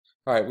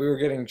Alright, we were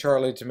getting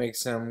Charlie to make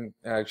some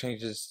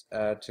changes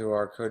to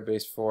our code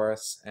base for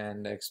us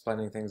and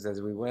explaining things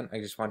as we went. I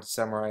just want to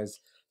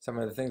summarize some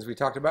of the things we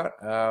talked about.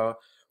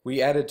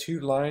 We added 2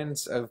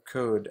 lines of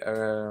code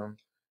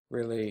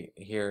really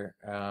here.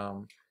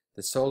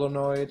 The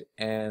solenoid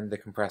and the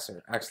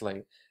compressor.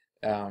 Actually,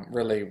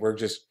 really, we're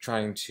just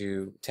trying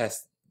to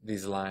test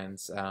these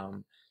lines.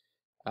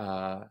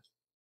 Uh,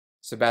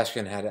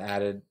 Sebastian had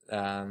added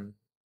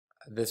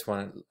this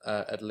one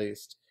at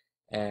least,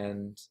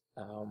 and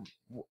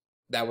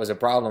that was a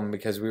problem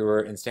because we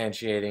were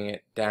instantiating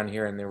it down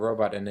here in the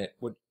robot, and it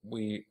would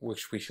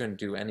which we shouldn't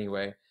do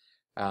anyway.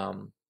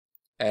 Um,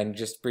 and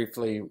just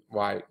briefly,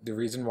 why the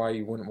reason why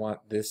you wouldn't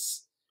want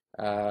this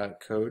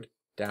code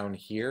down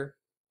here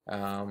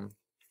um,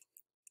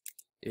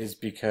 is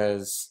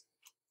because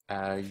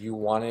you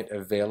want it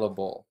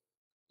available,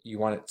 you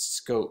want it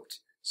scoped,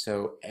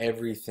 so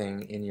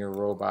everything in your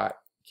robot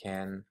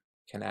can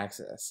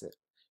access it.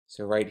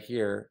 So right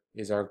here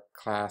is our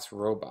class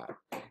robot.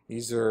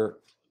 These are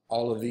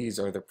all of these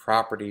are the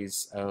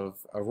properties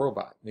of a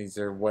robot. These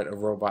are what a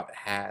robot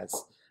has.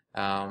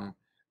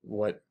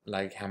 What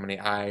like how many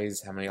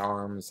eyes, how many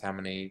arms, how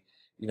many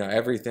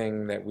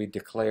everything that we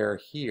declare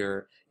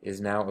here is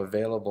now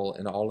available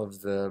in all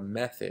of the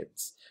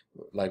methods.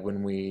 Like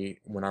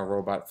when our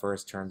robot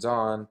first turns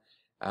on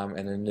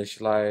and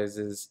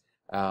initializes,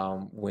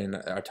 when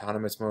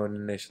autonomous mode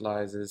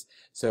initializes.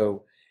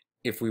 So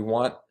if we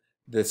want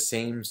the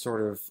same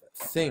sort of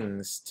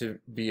things to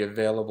be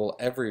available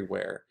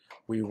everywhere,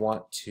 we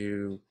want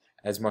to,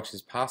 as much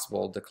as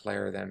possible,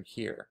 declare them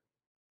here.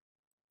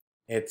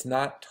 It's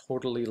not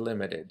totally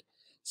limited.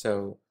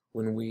 So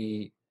when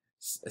we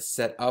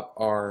set up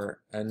our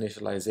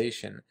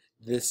initialization,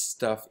 this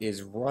stuff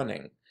is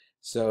running.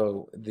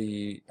 So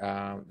the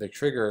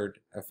triggered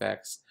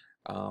effects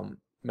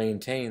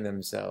maintain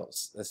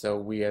themselves. So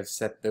we have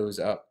set those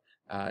up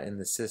in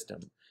the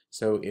system.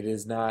 So it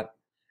is not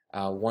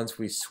once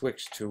we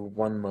switch to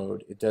one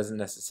mode, it doesn't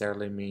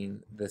necessarily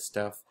mean the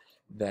stuff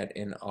that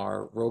in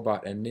our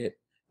robot init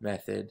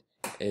method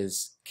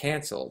is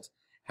canceled.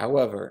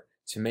 However,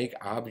 to make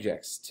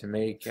objects, to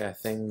make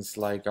things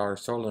like our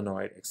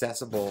solenoid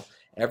accessible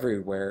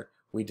everywhere,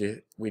 we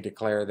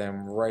declare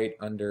them right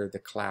under the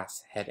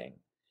class heading.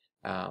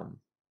 And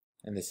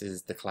this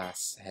is the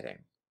class heading.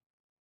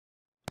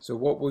 So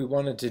what we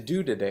wanted to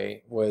do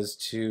today was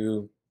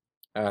to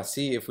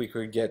see if we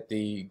could get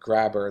the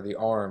grabber, the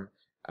arm,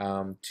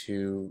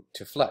 to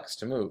flex,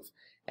 to move.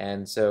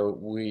 And so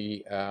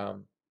we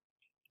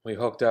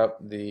hooked up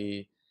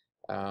the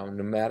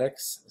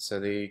pneumatics, so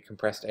the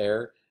compressed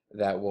air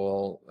that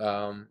will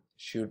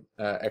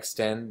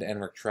extend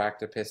and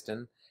retract a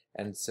piston.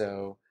 And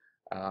so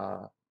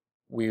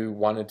we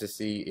wanted to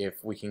see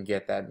if we can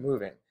get that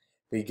moving.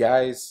 The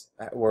guys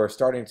were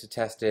starting to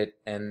test it,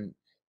 and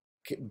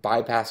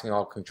bypassing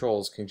all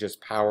controls can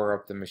just power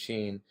up the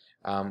machine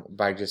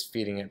by just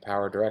feeding it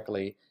power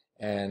directly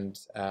and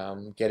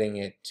getting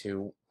it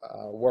to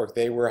work.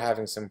 They were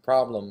having some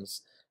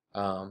problems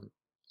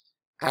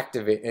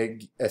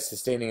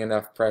sustaining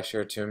enough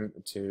pressure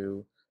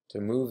to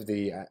move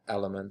the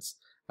elements,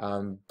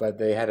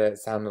 but it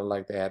sounded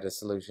like they had a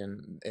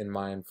solution in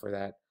mind for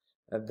that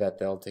that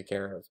they'll take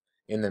care of.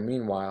 In the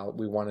meanwhile,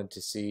 we wanted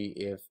to see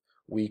if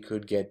we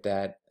could get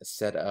that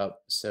set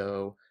up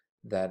so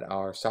that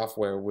our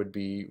software would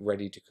be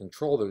ready to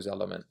control those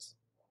elements.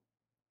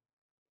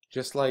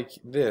 Just like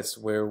this,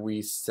 where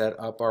we set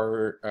up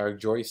our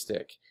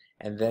joystick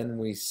and then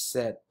we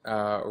set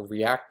a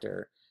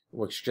reactor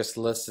which just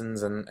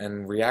listens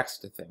and reacts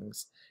to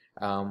things,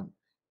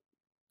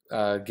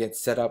 gets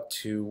set up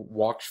to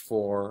watch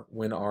for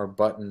when our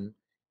button,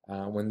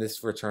 when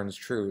this returns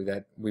true,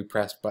 that we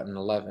press button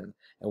 11.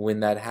 And when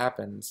that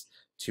happens,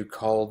 to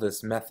call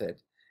this method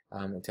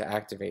to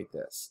activate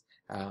this.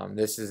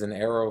 This is an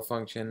arrow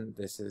function.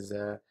 This is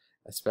a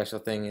special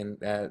thing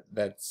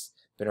that's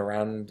been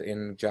around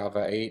in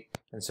Java 8.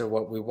 And so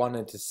what we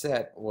wanted to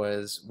set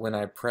was when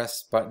I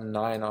press button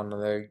 9 on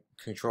the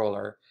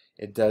controller,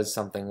 it does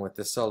something with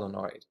the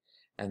solenoid.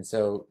 And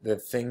so the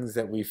things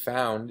that we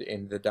found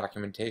in the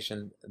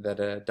documentation that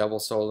a double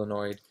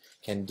solenoid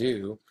can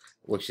do,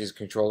 which is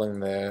controlling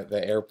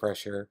the air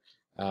pressure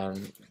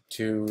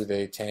to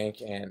the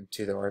tank and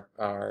to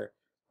our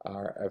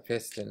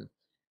piston.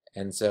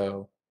 And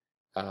so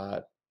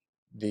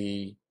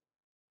the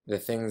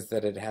things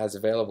that it has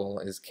available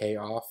is K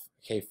off,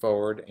 K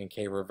forward, and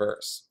K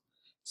reverse.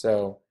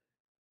 So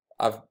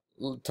I've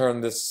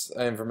turned this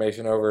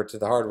information over to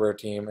the hardware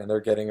team, and they're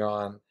getting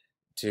on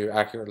to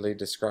accurately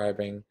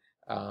describing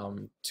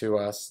to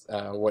us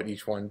what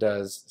each one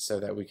does so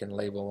that we can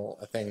label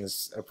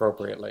things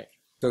appropriately.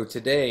 So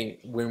today,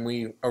 when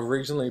we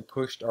originally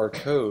pushed our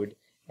code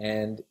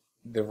and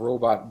the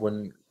robot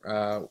wouldn't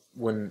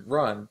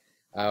run,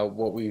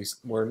 what we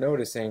were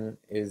noticing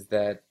is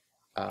that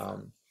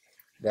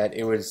that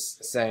it was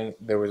saying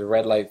there was a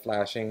red light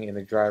flashing in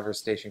the driver's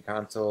station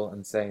console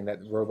and saying that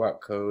robot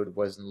code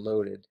wasn't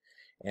loaded.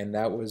 And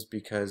that was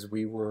because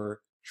we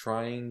were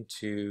trying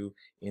to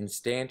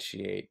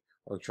instantiate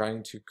or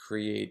trying to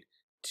create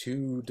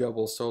two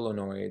double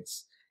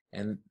solenoids,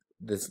 and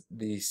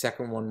the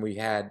second one we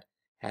had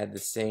the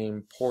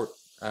same port,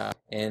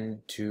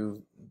 and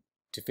to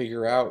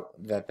figure out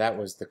that that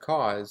was the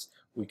cause,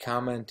 we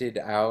commented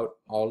out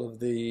all of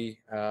the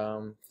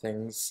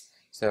things.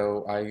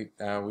 So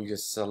we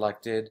just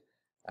selected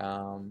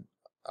a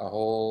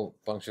whole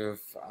bunch of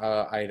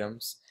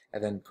items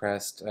and then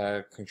pressed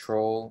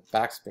Control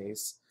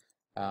Backspace,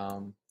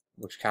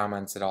 which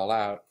comments it all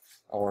out,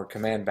 or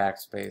Command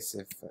Backspace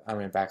if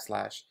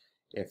backslash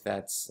if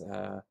that's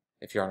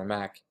if you're on a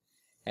Mac,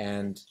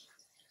 and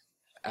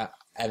uh,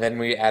 and then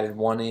we added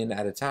one in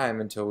at a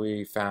time until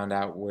we found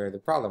out where the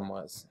problem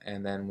was,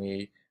 and then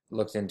we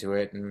looked into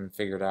it and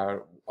figured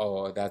out,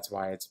 oh, that's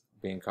why it's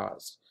being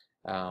caused,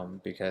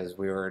 because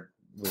we were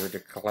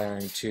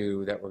declaring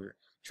two that were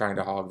trying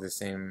to hog the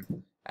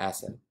same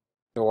asset.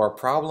 So our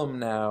problem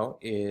now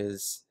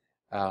is,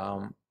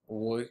 how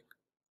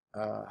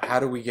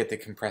do we get the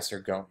compressor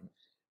going?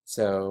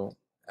 So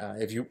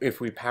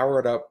if we power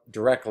it up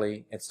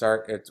directly,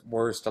 it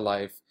whirs to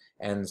life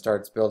and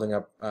starts building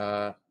up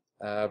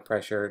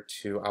pressure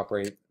to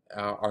operate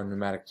our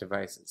pneumatic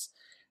devices.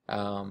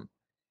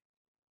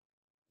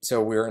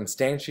 So we're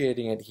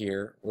instantiating it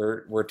here.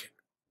 We're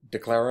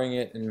declaring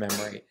it in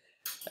memory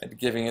and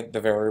giving it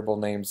the variable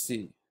name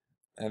C.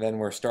 And then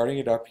we're starting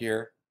it up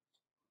here.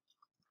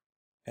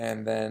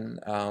 And then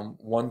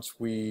once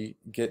we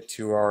get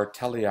to our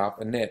teleop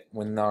init,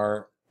 when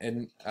our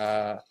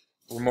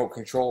remote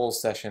control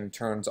session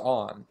turns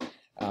on,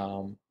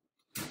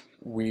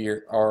 we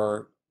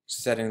are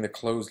setting the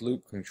closed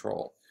loop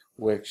control,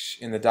 which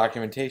in the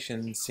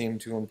documentation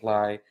seemed to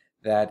imply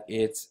that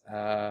it's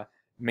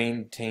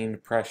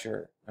maintained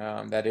pressure,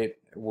 that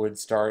it would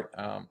start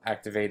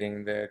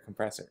activating the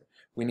compressor.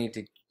 We need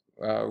to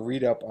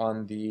read up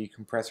on the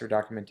compressor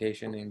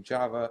documentation in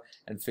Java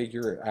and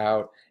figure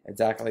out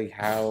exactly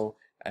how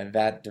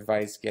that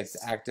device gets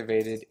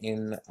activated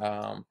in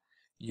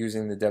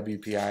using the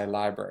WPI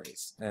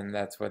libraries, and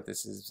that's what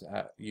this is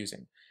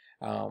using.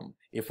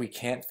 If we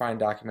can't find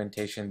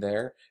documentation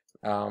there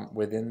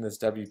within this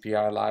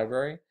WPI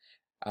library,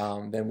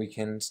 then we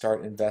can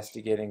start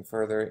investigating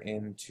further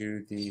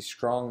into the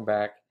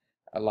Strongback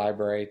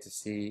library to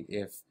see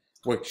if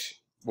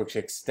which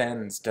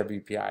extends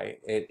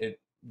WPI.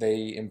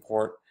 They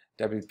import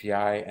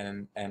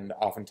WPI and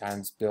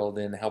oftentimes build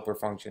in helper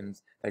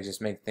functions that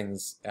just make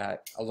things a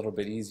little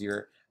bit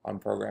easier on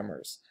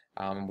programmers.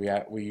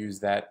 We use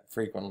that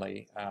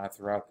frequently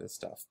throughout this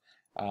stuff.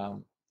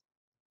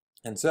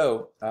 And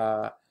so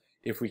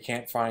if we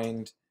can't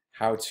find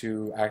how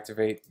to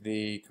activate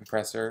the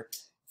compressor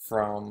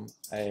from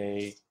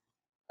a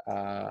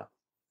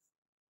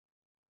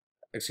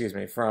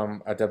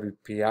from a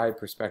WPI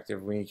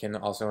perspective, we can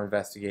also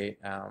investigate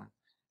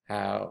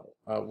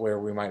where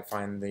we might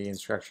find the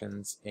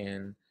instructions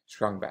in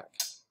Strongback.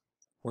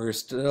 We're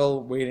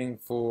still waiting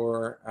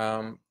for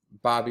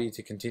Bobby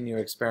to continue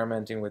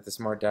experimenting with the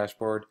smart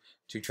dashboard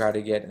to try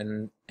to get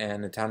an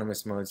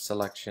autonomous mode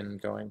selection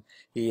going.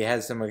 He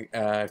has some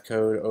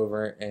code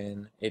over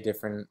in a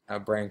different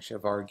branch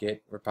of our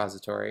Git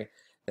repository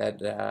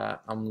that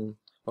I'm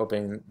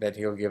hoping that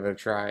he'll give it a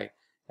try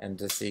and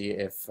to see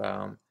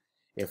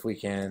if we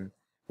can,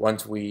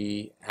 once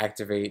we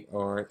activate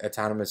or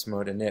autonomous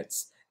mode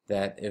inits,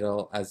 that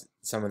it'll, as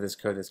some of this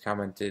code is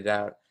commented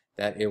out,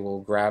 that it will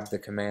grab the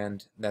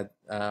command that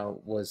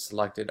was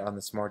selected on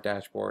the smart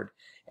dashboard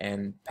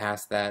and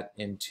pass that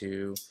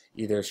into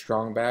either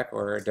Strongback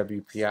or a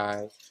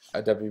WPI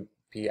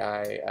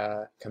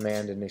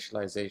command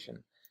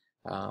initialization.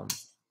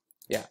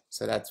 Yeah,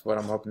 so that's what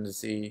I'm hoping to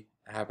see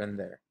happen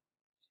there.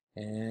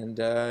 And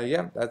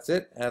yeah, that's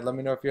it. Let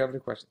me know if you have any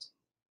questions.